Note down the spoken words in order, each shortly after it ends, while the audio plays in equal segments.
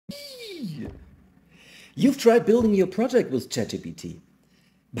You've tried building your project with ChatGPT,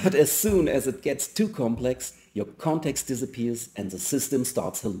 but as soon as it gets too complex, your context disappears and the system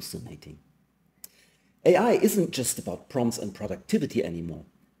starts hallucinating. AI isn't just about prompts and productivity anymore.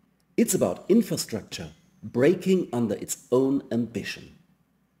 It's about infrastructure breaking under its own ambition.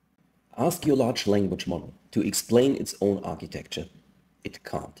 Ask your large language model to explain its own architecture. It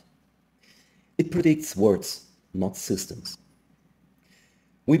can't. It predicts words, not systems.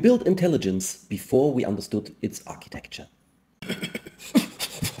 We built intelligence before we understood its architecture.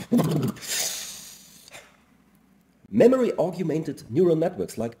 Memory-augmented neural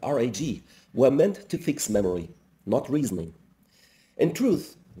networks like RAG were meant to fix memory, not reasoning. In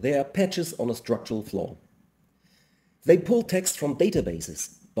truth, they are patches on a structural flaw. They pull text from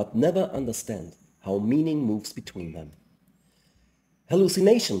databases, but never understand how meaning moves between them.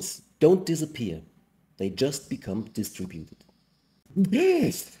 Hallucinations don't disappear, they just become distributed.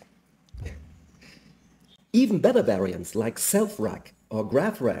 Yes. Even better variants like self-RAG or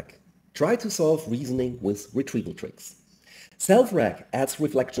GraphRAG try to solve reasoning with retrieval tricks. Self-RAG adds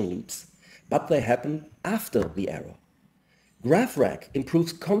reflection loops, but they happen after the error. GraphRAG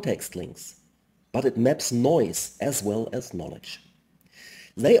improves context links, but it maps noise as well as knowledge.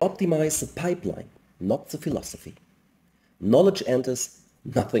 They optimize the pipeline, not the philosophy. Knowledge enters,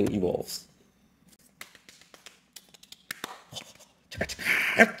 nothing evolves.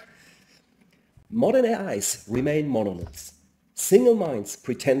 Modern AIs remain monoliths, single minds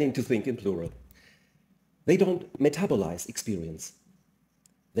pretending to think in plural. They don't metabolize experience.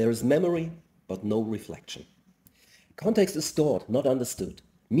 There is memory, but no reflection. Context is stored, not understood.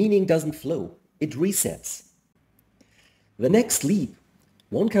 Meaning doesn't flow, it resets. The next leap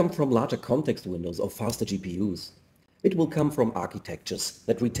won't come from larger context windows or faster GPUs. It will come from architectures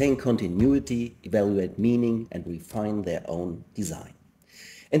that retain continuity, evaluate meaning, and refine their own design.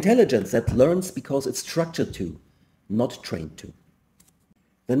 Intelligence that learns because it's structured to, not trained to.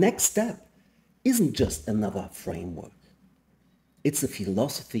 The next step isn't just another framework. It's a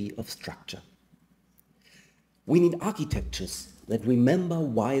philosophy of structure. We need architectures that remember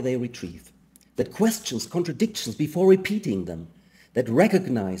why they retrieve, that questions contradictions before repeating them, that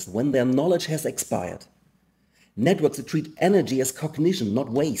recognize when their knowledge has expired. Networks that treat energy as cognition, not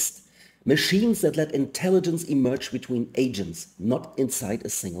waste. Machines that let intelligence emerge between agents, not inside a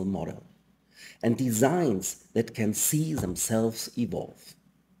single model. And designs that can see themselves evolve.